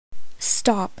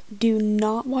Stop. Do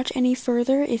not watch any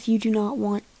further if you do not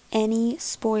want any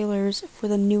spoilers for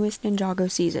the newest Ninjago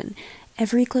season.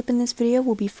 Every clip in this video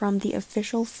will be from the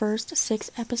official first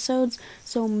 6 episodes,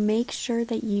 so make sure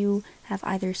that you have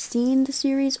either seen the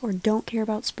series or don't care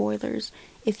about spoilers.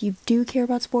 If you do care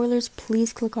about spoilers,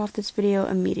 please click off this video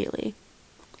immediately.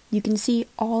 You can see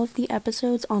all of the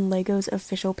episodes on LEGO's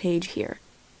official page here.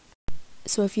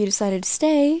 So if you decided to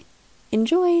stay,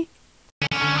 enjoy!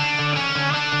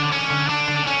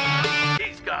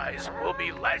 Will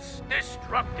be less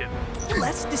destructive.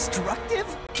 Less destructive?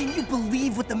 Can you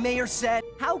believe what the mayor said?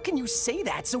 How can you say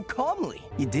that so calmly?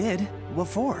 You did? What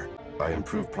for? I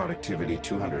improved productivity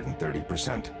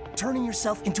 230%. Turning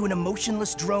yourself into an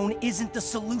emotionless drone isn't the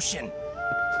solution.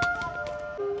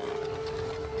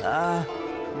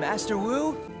 Master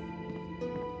Wu?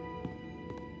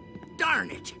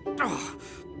 Darn it! Ugh.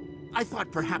 I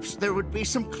thought perhaps there would be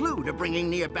some clue to bringing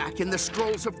Nia back in the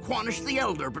scrolls of Quanish the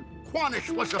Elder, but Quanish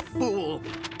was a fool.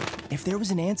 If there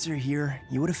was an answer here,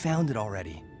 you would have found it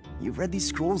already. You've read these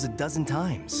scrolls a dozen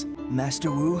times. Master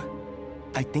Wu,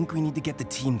 I think we need to get the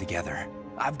team together.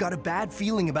 I've got a bad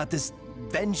feeling about this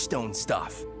Vengestone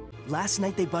stuff. Last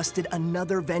night they busted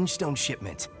another Vengestone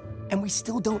shipment, and we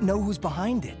still don't know who's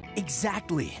behind it.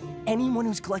 Exactly. Anyone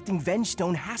who's collecting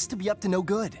Vengestone has to be up to no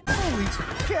good. Holy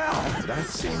cow! That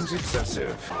seems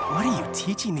excessive. What are you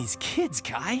teaching these kids,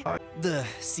 Kai? The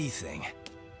sea thing.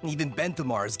 Even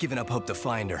Benthamar has given up hope to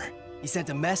find her. He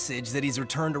sent a message that he's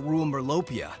returned to rule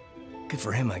Merlopia. Good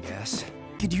for him, I guess.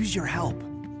 Could use your help.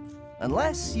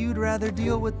 Unless you'd rather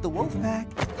deal with the wolf pack.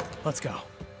 Let's go.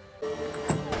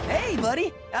 Hey,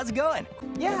 buddy! How's it going?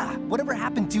 Yeah, whatever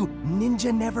happened to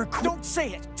Ninja Never Quit? Don't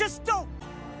say it! Just don't!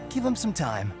 Give him some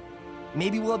time.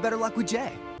 Maybe we'll have better luck with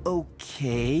Jay.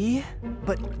 Okay,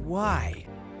 but why?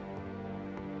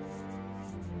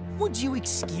 Would you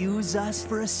excuse us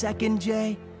for a second,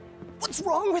 Jay? What's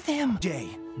wrong with him? Jay,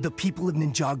 the people of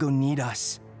Ninjago need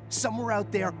us. Somewhere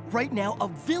out there, right now, a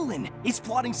villain is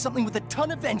plotting something with a ton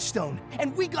of Vengestone,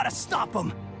 and we gotta stop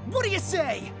him. What do you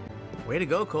say? Way to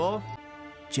go, Cole.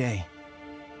 Jay,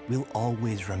 we'll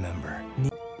always remember.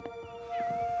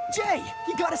 Jay,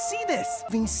 you gotta see this!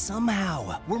 I mean,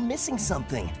 somehow, we're missing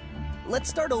something. Let's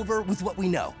start over with what we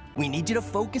know. We need you to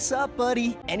focus up,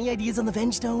 buddy. Any ideas on the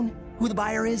Vengestone? Who the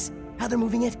buyer is? How they're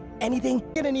moving it? Anything?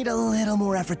 Gonna need a little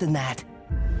more effort than that.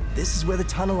 This is where the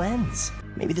tunnel ends.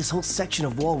 Maybe this whole section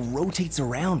of wall rotates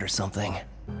around or something.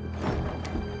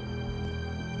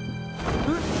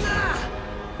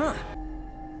 Huh.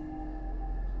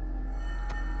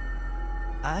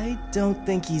 I don't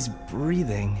think he's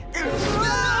breathing.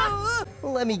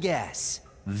 Let me guess.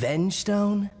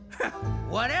 Vengestone?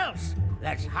 What else?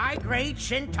 That's high-grade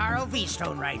Shintaro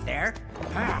V-Stone right there.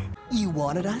 You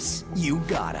wanted us, you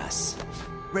got us.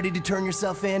 Ready to turn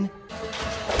yourself in?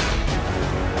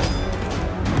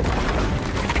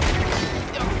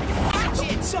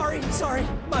 Sorry,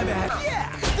 my bad.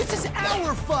 Yeah, this is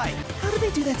our fight. How did they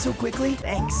do that so quickly?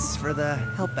 Thanks for the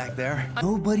help back there.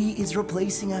 Nobody is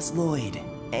replacing us, Lloyd.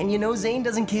 And you know Zane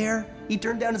doesn't care. He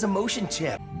turned down his emotion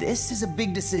chip. This is a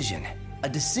big decision. A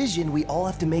decision we all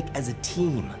have to make as a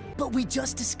team. But we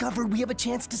just discovered we have a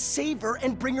chance to save her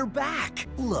and bring her back.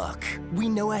 Look, we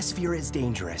know Asphira is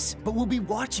dangerous, but we'll be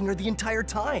watching her the entire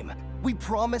time. We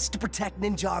promise to protect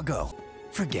Ninjago.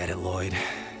 Forget it, Lloyd.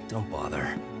 Don't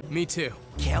bother. Me too.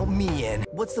 Count me in.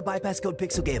 What's the bypass code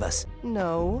Pixel gave us?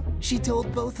 No, she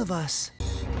told both of us.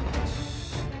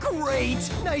 Great!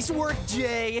 Nice work,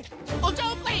 Jay! Oh,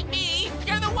 don't blame me!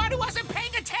 You're the one who wasn't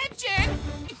paying attention!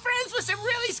 Friends with some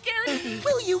really scary...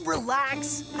 Will you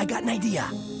relax? I got an idea.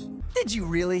 Did you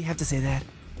really have to say that?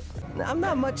 I'm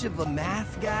not much of a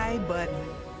math guy, but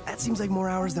that seems like more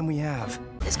hours than we have.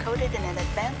 Is coded in an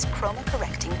advanced chroma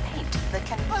correcting paint that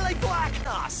can... I like black!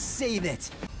 Ah, save it!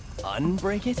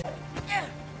 Unbreak it?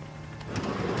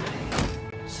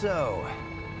 So,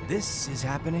 this is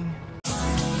happening?